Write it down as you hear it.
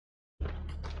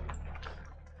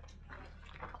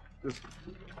Just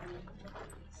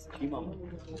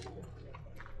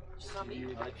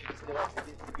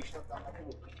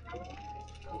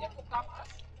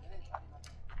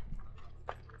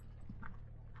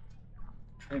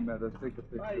hey, Meta, take a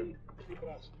picture.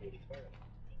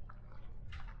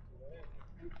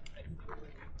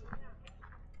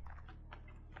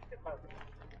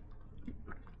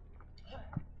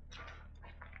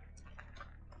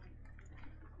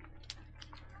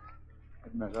 Hey,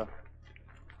 Meta,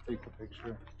 take a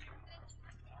picture.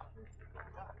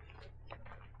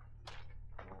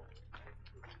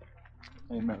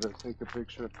 Hey, Meta, take a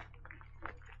picture.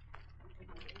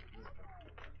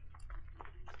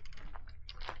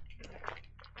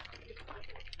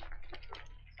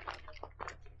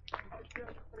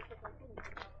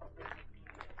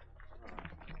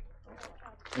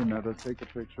 Hey, Meta, take a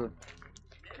picture.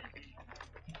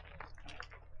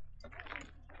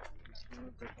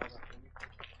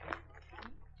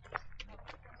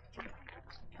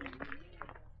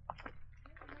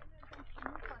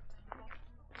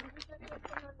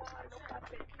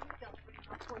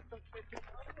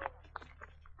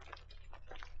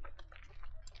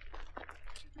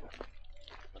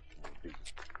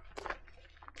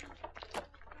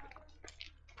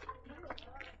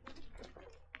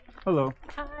 Hello.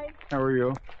 Hi. How are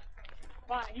you?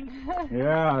 Fine.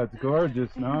 Yeah, it's gorgeous,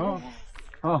 no?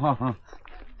 Yes.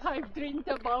 I've dreamed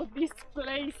about this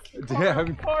place Yeah.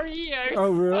 for 4 years. Oh,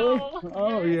 really? So,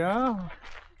 Oh, yes. yeah?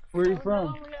 Where are you from?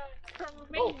 Now we are from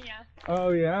Romania. Oh,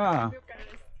 yeah.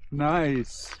 Bucharest.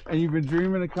 Nice. And you've been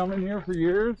dreaming of coming here for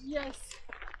years? Yes.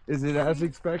 Is it as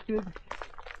expected?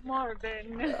 More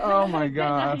than, Oh my than I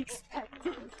God.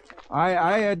 expected.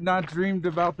 I had not dreamed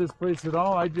about this place at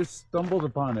all. I just stumbled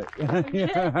upon it.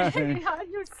 Yeah. Are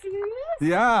you serious?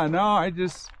 Yeah, no,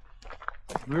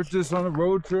 we're just on a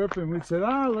road trip and we said,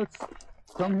 let's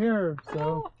come here.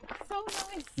 So, Oh, so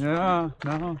nice. yeah,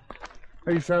 no.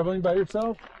 Are you traveling by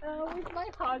yourself? With my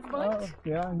husband. Oh,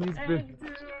 yeah, he's been. And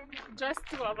just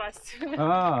two of us.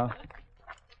 Ah,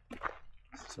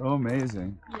 so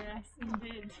amazing. Yes,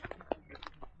 indeed.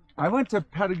 I went to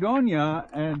Patagonia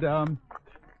and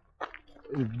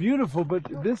it's beautiful, but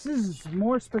this is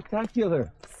more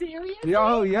spectacular. Seriously?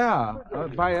 Oh yeah,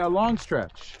 by a long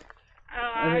stretch.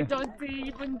 I don't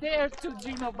even dare to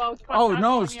dream about Oh, Patagonia.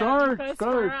 no, start.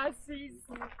 For us it's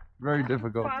Very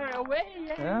difficult. far away.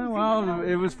 Yeah, well,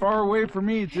 it was far away for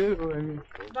me too. I mean,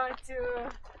 But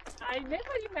I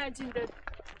never imagined that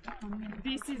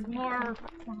this is more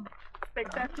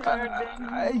spectacular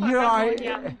than you know,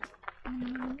 Patagonia.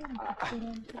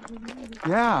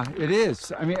 yeah, it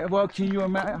is. I mean, well, can you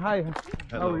imagine? Hi,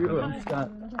 how are you? I'm Scott.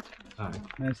 Hi.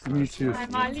 Nice to meet you.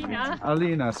 I'm Alina.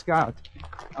 Alina, Scott.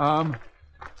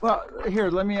 Well,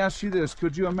 here, let me ask you this.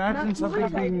 Could you imagine something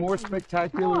being more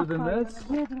spectacular than this?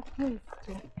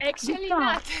 Actually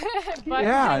not. But,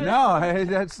 Yeah, no,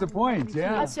 that's the point,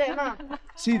 yeah.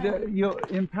 See,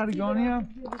 in Patagonia,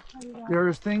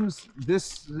 there's things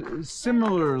this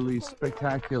similarly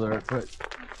spectacular,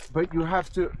 but you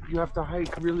have to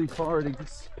hike really far to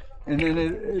get, and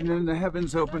then the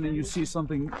heavens open and you see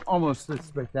something almost as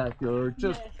spectacular,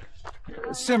 just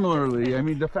similarly. I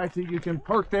mean, the fact that you can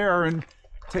park there and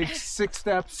take 6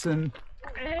 steps and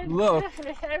look,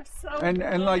 they have so and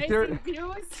like they're amazing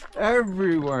views.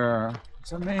 everywhere.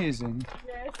 It's amazing.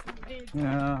 Yes, indeed.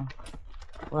 Yeah.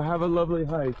 Well, have a lovely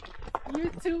hike. You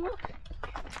too.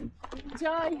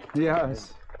 Enjoy.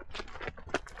 Yes.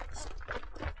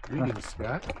 Greetings,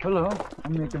 Scott. Hello.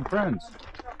 I'm making friends.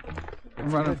 I'm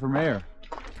running for mayor.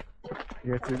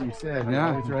 That's what you said.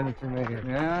 Yeah. I was running for mayor.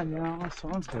 Yeah, well,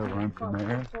 someone's got to run for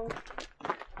mayor.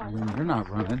 I mean, you're not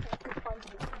running.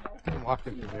 I'm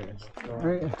walking for mayor. So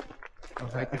Right. I'm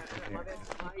hiking for mayor.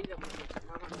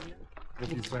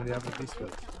 What you find out with these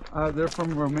folks? They're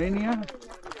from Romania,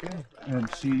 Okay.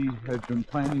 and she had been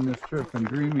planning this trip and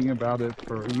dreaming about it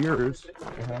for years.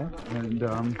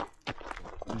 And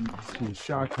she's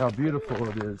shocked how beautiful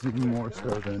it is, even more so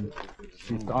than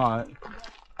she thought.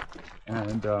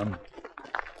 And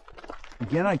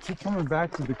again, I keep coming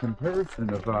back to the comparison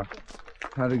of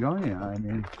Patagonia. I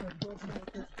mean,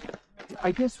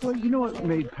 I guess you know what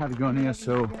made Patagonia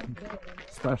so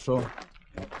special?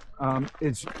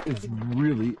 It's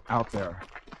really out there.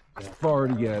 It's far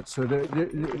to get, so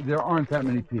there aren't that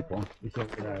many people.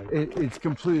 It's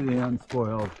completely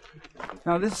unspoiled.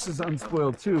 Now this is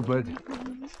unspoiled too, but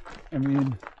I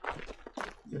mean,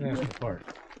 The national park.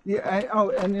 yeah.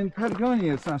 And in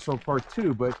Patagonia, it's National Park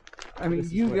too. But I mean,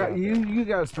 you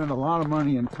got to spend a lot of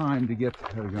money and time to get to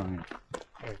Patagonia.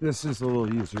 Right. This is a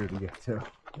little easier to get to,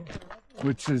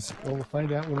 which is Well, we'll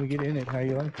find out when we get in it how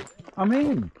you like it. I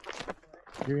mean,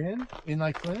 You're in? In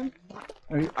like Flynn?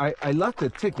 I left the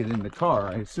ticket in the car.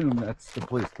 I assume that's the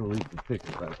place to leave the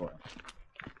ticket, by the way.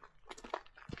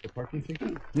 The parking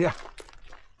ticket? Yeah.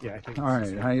 Yeah, I think. All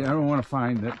right. I don't want to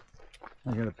find it.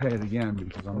 I got to pay it again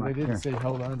because I'm Well, not they didn't here. say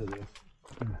hold on to this.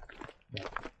 No.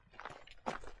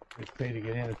 It's pay to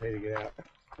get in and pay to get out.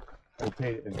 I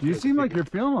paid it. You seem like you're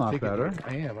feeling a lot ticket. better.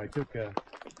 I am. I took a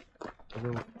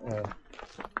little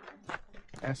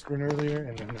aspirin earlier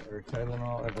and then or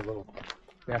Tylenol and a little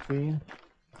caffeine.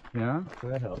 Yeah. So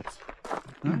that helps.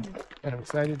 Hmm. And I'm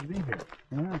excited to be here.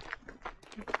 Yeah.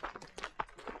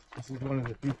 This is one of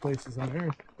the few places on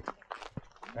earth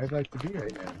I'd like to be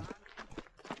right now.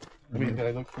 I mean, that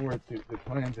I look forward to the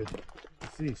plan to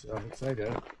see, so I'm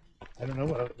excited. I don't know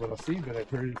what I'll see, but I've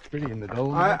heard it's pretty in the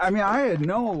Dolomites. I mean, I had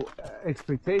no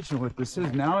expectation what this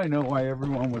is. Now I know why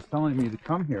everyone was telling me to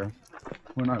come here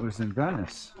when I was in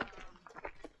Venice.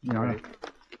 You know, Right.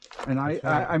 and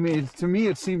I mean, to me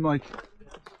it seemed like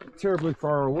terribly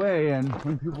far away. And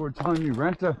when people were telling me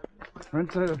rent a,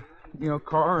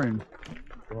 car and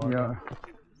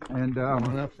and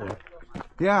Coming up there.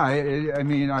 yeah, I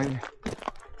mean, I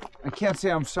can't say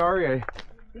I'm sorry I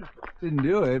didn't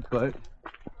do it, but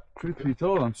truth be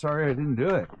told, I'm sorry I didn't do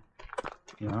it.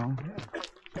 You know.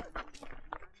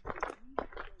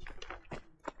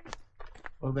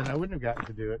 Well, then I wouldn't have gotten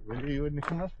to do it. Would you? You wouldn't have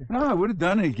come up here. No, I would have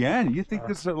done it again. You think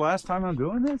this is the last time I'm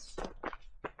doing this?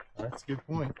 That's a good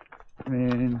point. I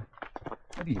mean,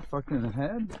 what are you, fucking in the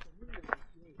head?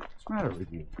 What's the matter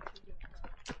with you?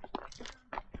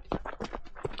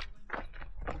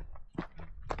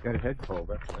 Got a head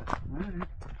cold.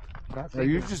 That's it. Are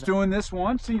you just doing this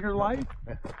once in your life?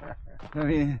 I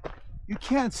mean, you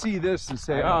can't see this and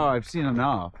say, "Oh, I've seen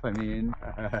enough." I mean,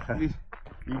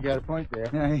 You got a point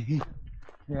there. you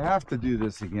have to do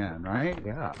this again, right?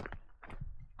 Yeah.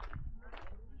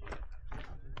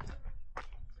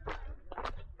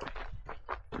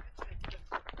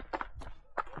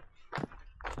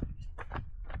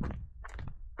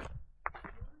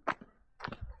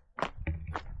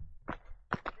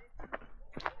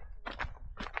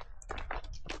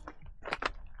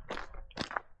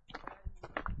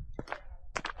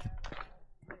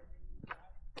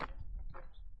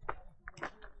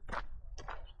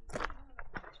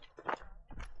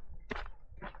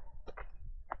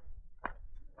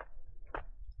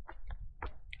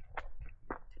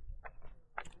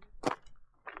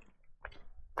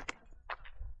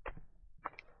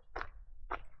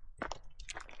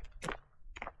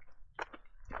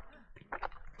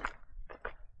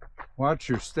 Watch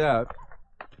your step.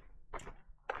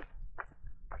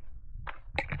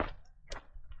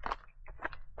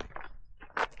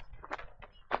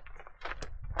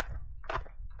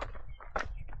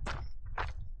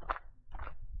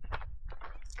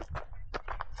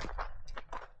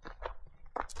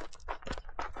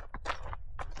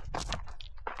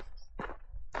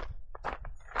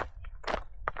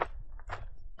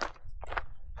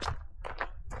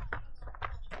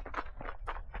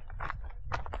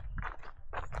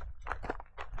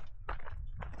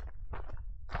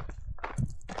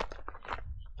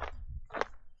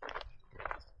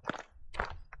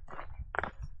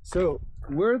 So,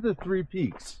 where are the three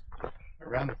peaks?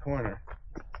 Around the corner.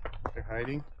 They're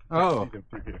hiding. Oh. See them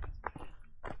through here.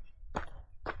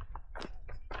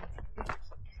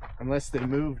 Unless they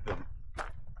moved them.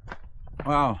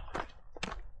 Wow.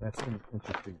 That's an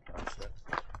interesting concept.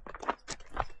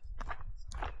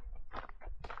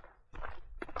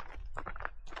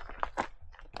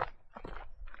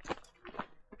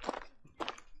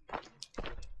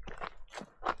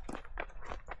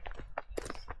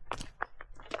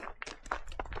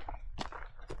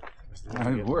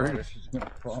 I'm worried she's going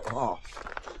to fall off.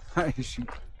 She,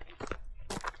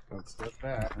 Don't step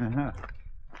back. uh-huh.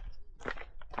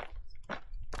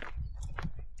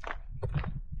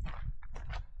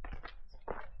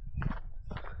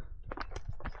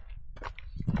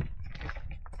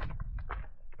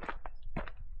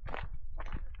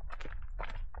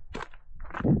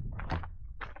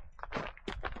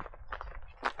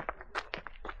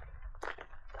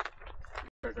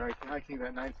 Started hiking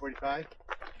about 9:45.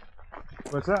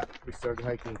 What's that? We started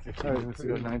hiking 15 Oh, minutes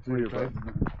ago. 9:45.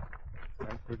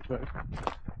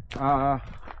 9:45.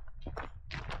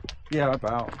 Yeah,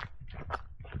 about.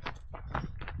 I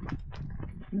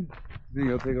think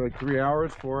it'll take like 3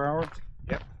 hours, 4 hours.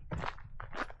 Yep.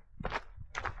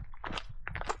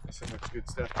 So much good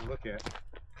stuff to look at.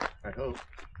 I hope.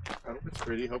 I hope it's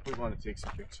pretty. Hope we want to take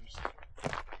some pictures.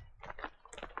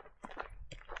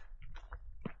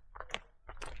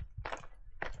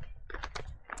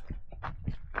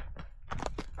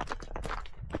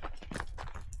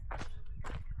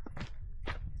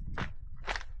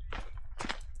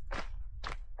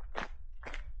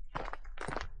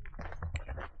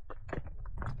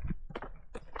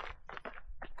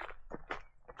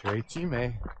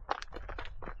 Reitime.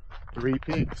 3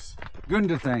 peaks.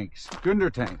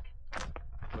 Gundertank.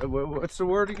 What's the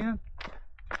word again?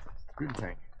 Good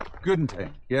tank.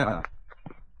 Gundertank. Yeah.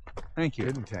 Thank you.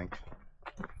 Good tank.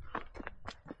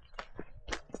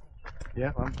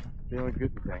 Yeah, I'm feeling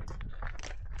good tank.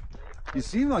 You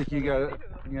seem like you got, I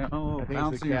think it's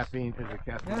bouncy. the caffeine. It's the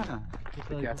caffeine. Yeah. It's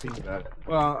the caffeine about it.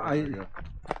 Well, An hour ago,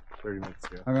 30 minutes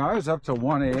ago. I mean, I was up till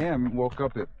 1 a.m. and woke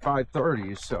up at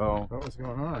 5:30. So, What was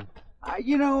going on? I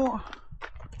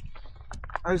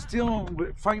was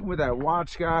fighting with that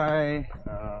watch guy.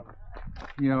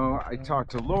 I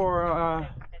talked to Laura.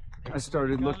 I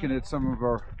started looking at some of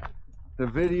the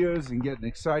videos and getting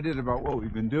excited about what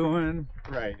we've been doing.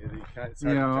 Right. It kind of started to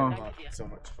turn off. It's so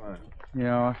much fun.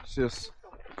 It's just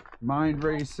mind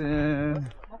racing.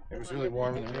 It was really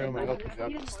warm in the room. I opened it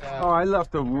up to staff. Oh, I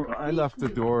left the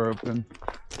door open.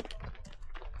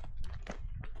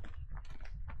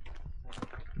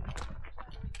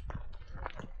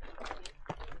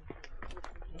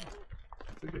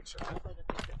 It's a good shot.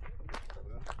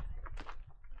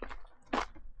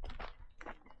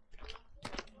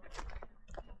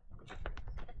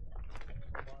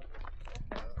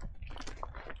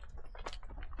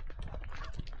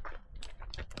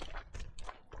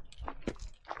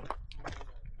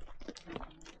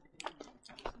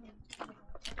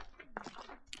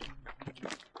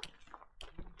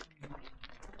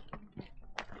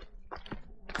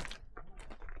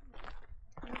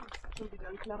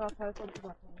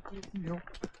 Jo.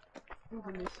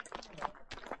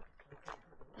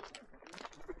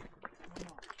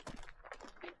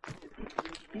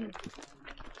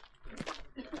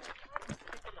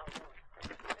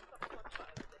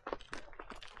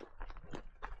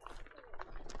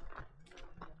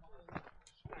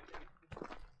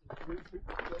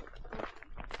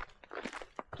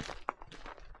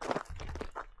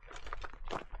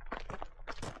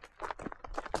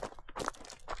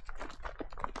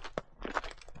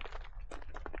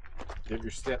 You have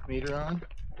your step meter on?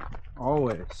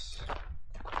 Always.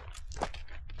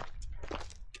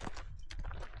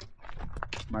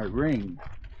 My ring.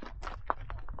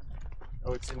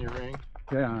 Oh, it's in your ring?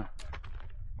 Yeah.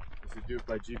 Does it do it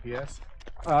by GPS?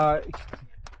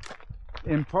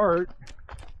 In part,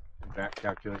 And back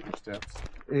calculate your steps?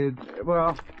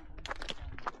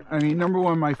 number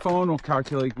one, my phone will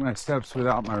calculate my steps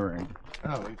without my ring,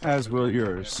 Oh, as will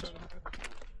yours.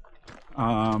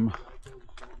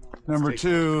 Number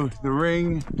two, the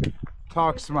ring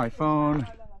talks to my phone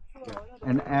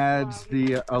and adds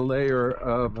a layer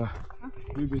of. Let's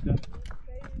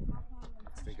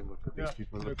take a look what these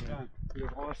people are looking at.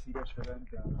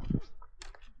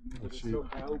 Let's shoot.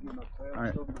 All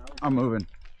right, I'm moving.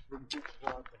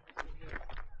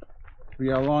 We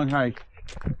got a long hike.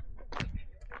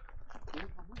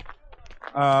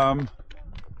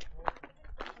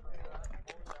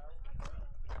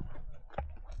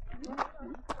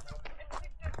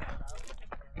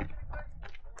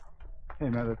 Hey,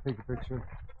 Meta, take a picture.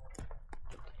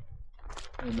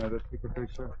 Hey, Meta, take a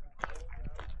picture.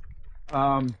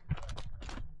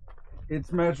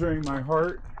 It's measuring my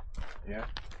heart. Yeah.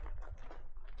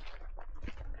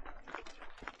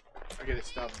 I gotta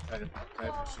stop and tie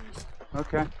my shoes.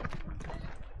 Okay.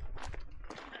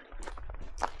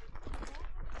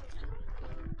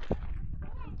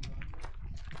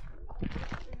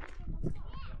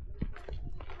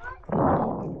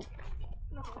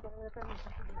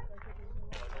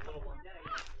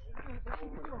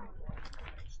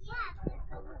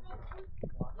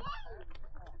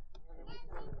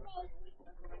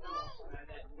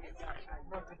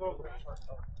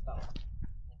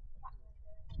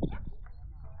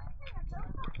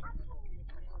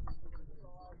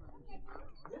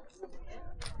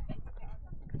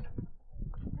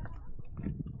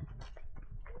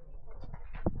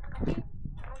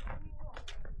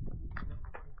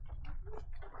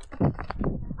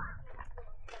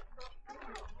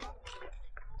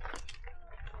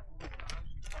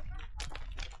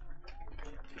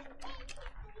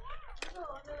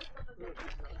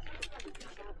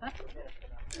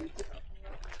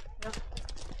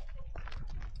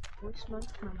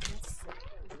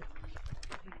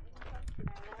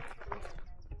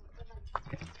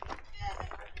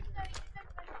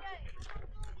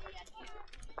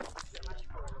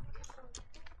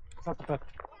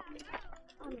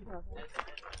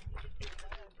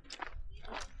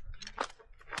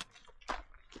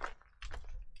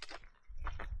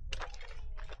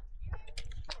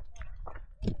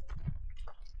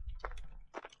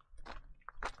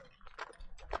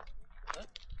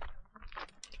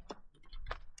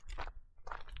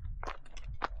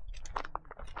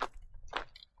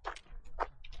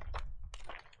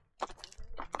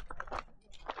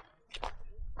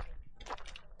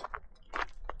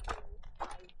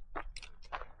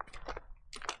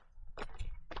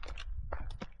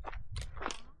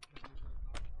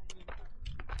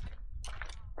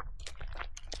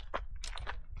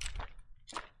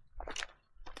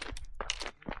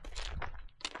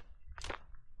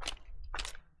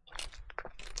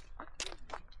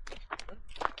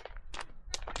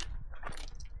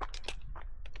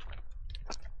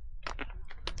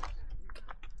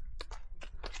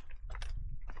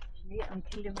 Schnee am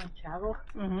Kilimanjaro.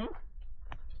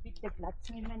 Bitte Platz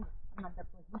nehmen, kann man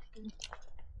davor hinstellen.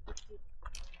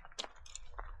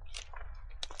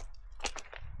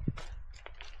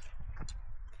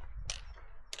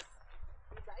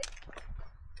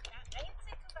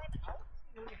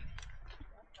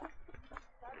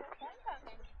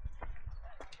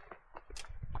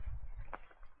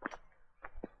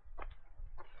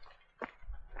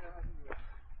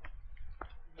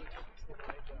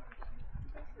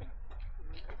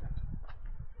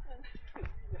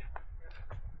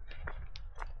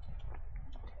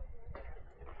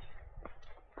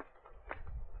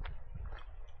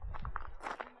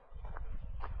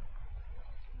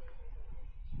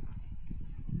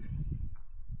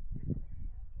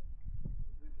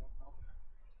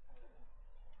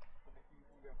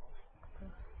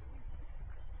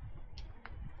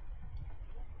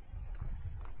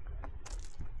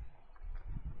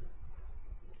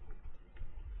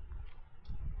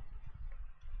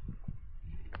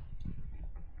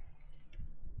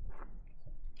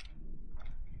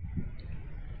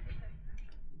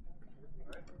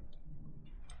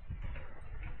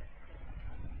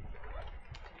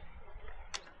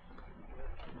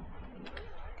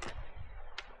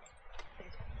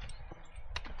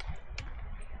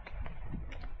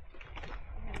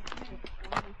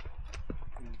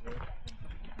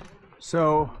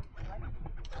 So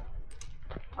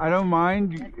I don't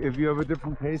mind if you have a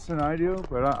different pace than I do,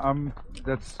 but I'm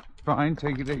that's fine.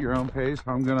 Take it at your own pace.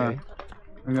 I'm gonna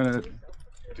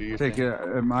Do your take thing. it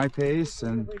at my pace,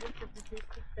 and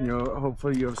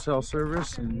hopefully you have cell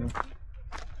service and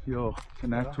you'll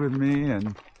connect with me.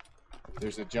 And If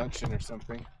there's a junction or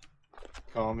something,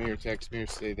 call me or text me or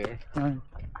stay there. Can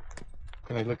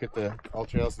I look at the all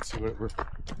trails and see what we're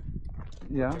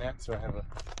looking at, so I have a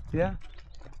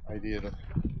idea to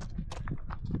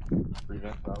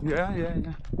prevent problems? Yeah.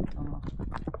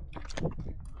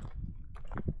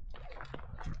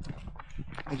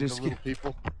 I just the little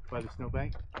people by the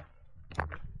snowbank,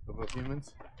 the little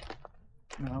humans.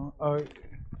 No. Oh,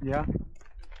 yeah.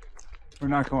 We're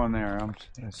not going there.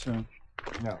 I assume.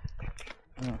 No.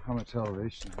 I don't know how much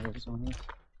elevation there is on this.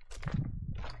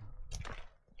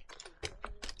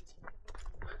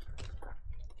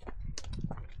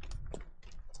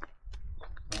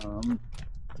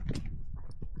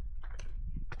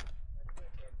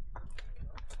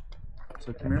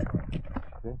 So come here.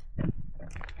 Okay.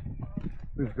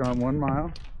 We've gone 1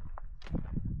 mile.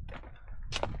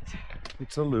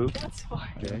 It's a loop. That's fine.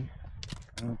 Okay.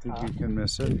 I don't think you can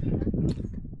miss it.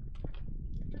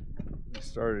 We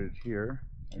started here.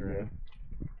 Right.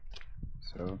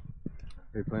 So,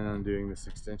 are you planning on doing this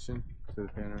extension to the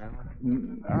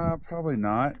panorama? Probably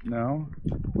not. No.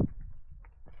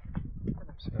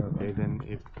 So, Okay,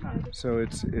 then so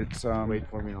it's wait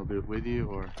for me and I'll do it with you,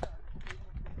 or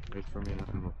wait for me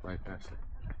and we'll fly past it.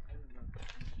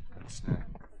 That's snack.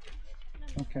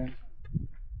 Okay.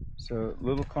 So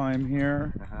little climb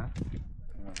here. Uh-huh. I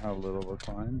don't know how little of a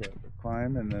climb, but a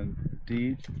climb, and then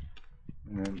deep,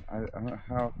 and then I don't know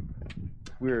how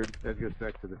weird. That goes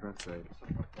back to the front side.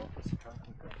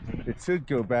 It should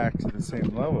go back to the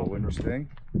same level, wouldn't you think?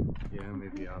 Yeah,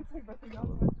 maybe off.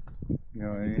 You know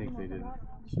what I I mean? think they didn't.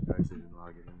 I'm surprised they didn't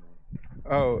log it in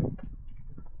there.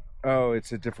 Oh,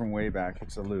 it's a different way back.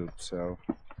 It's a loop. So,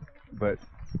 but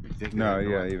You think no, they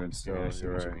yeah, had even still, Yeah, I see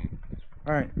you're what you right. mean.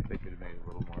 All right. They could have made it a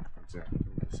little more exactly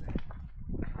the same.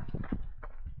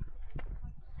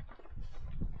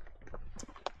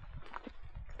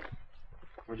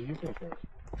 What do you think of it?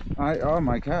 Oh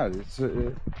my God, I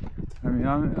mean,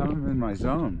 I'm in my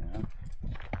zone, man.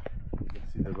 You can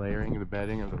see the layering and the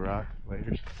bedding of the rock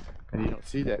layers. And you don't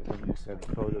see that when you just have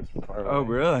the photos from far away. Oh,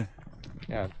 really?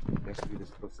 Yeah, it has to be this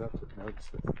close up, but notice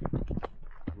the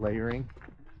layering.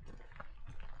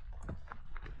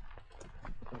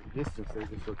 From the distance, they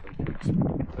just look like peaks.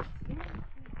 But they're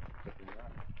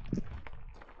not.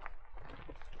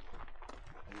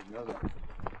 I didn't know that.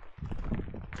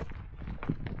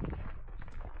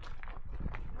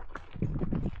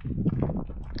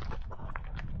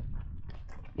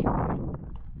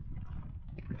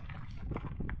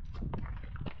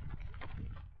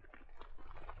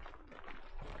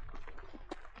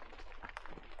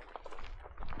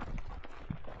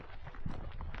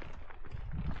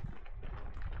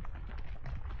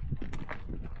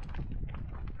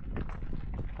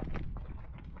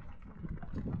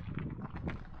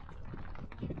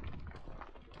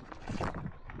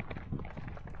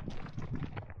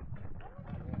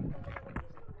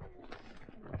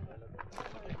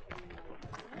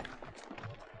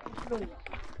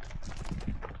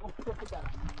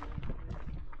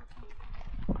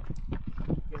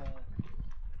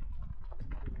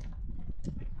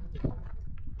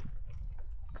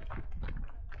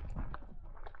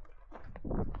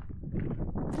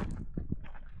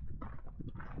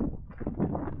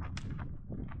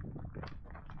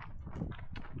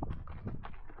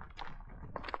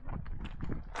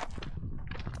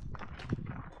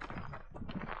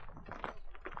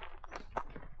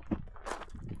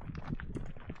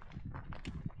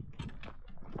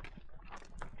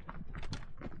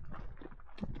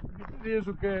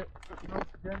 Penso che non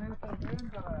tiene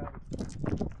venda.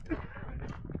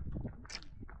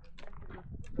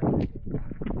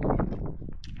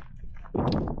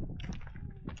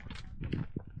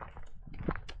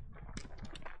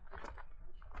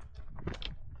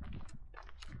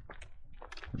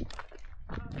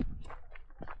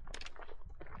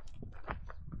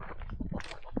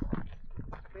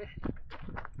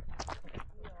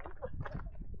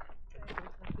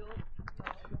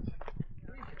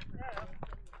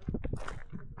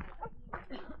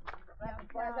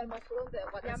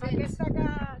 Chiama questa che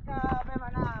aveva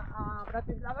a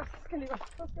Bratislava, che li va a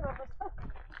passare.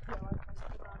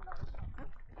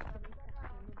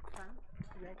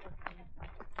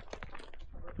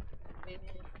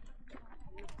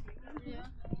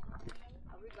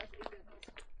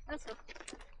 Also.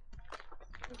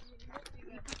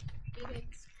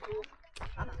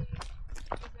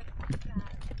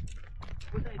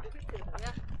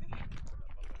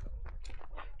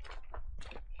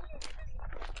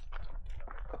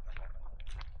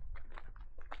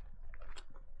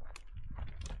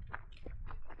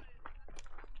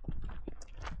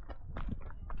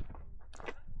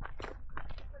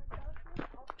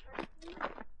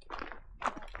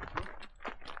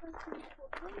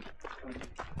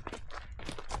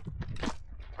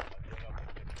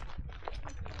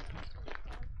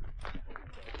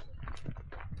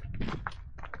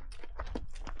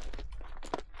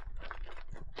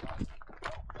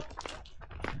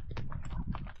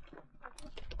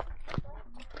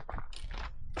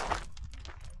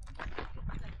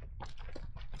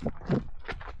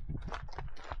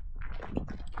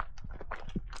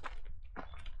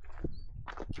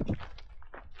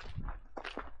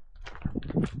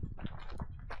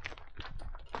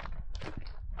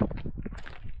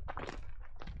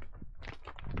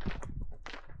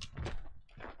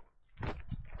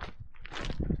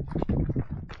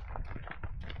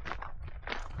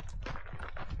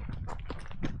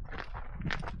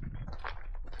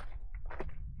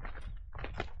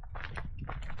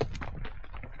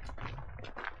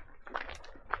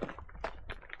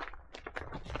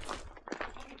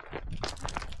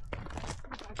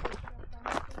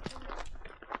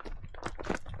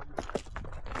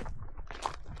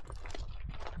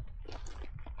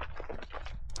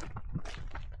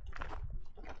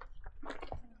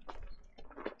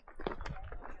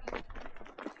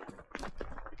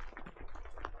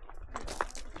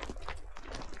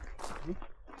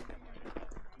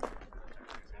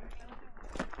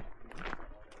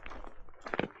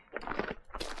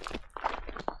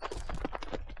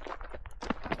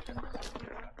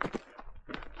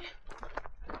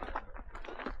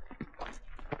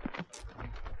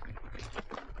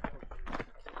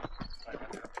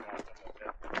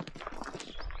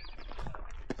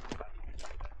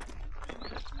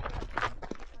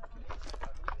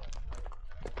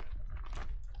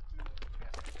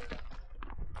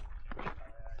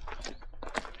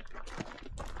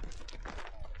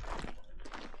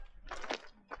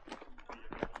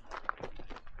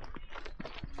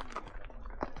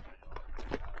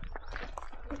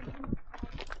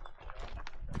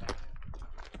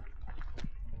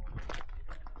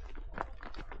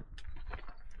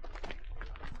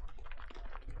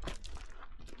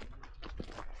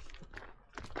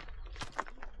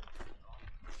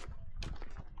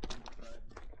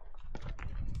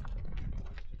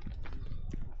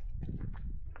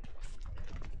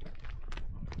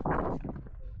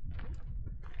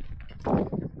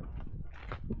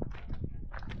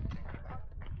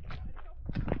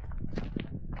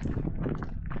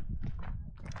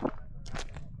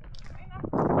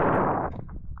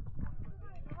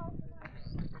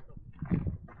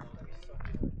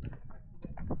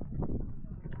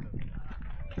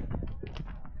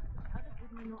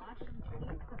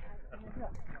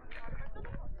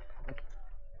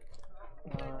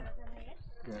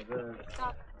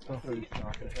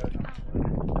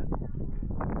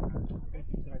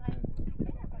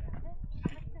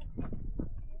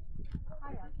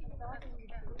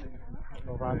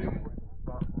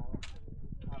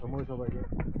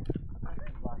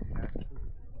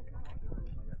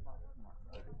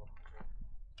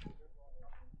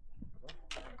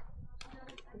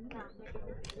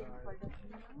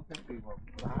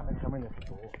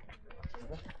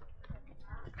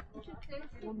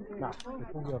 Ja.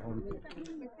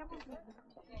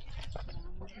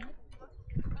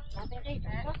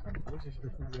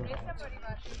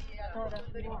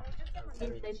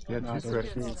 Yeah, just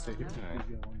restaurants here tonight.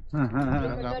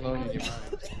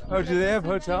 Oh, do they have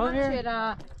hotel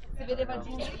here? Si vedeva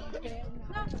gente.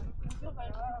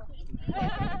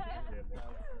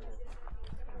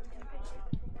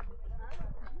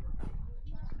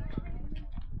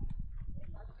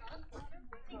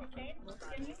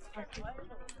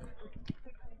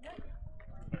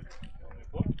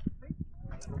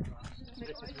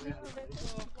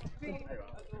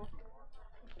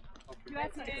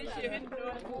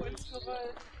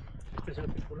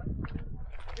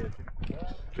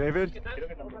 David?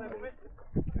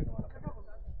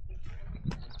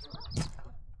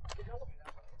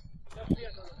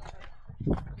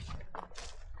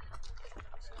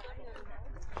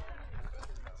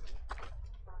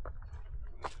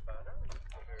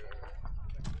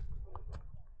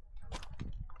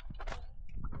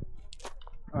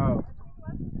 Oh.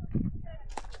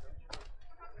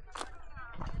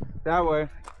 That way.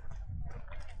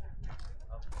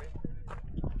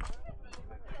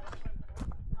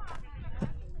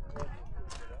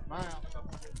 Smile.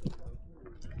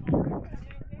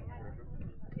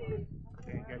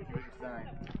 Okay, got you with your sign.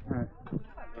 All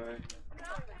right.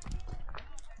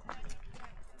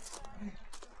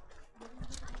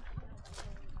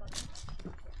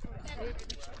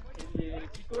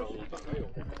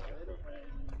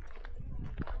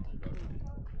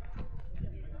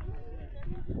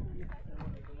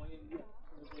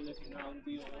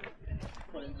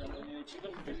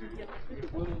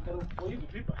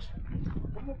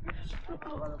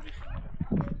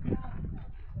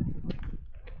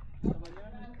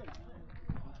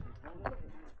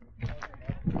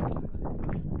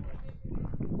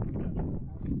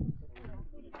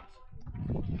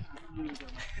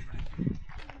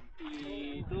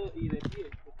 Y de pie,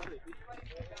 estar de pie.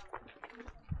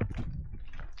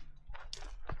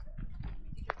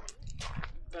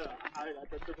 Claro, a ver,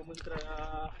 atento cómo entra.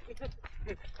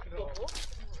 ¿Cómo?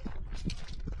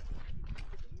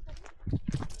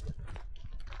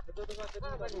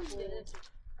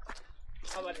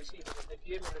 Ah, vale, sí, de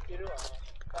pie me refiero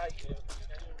a calle.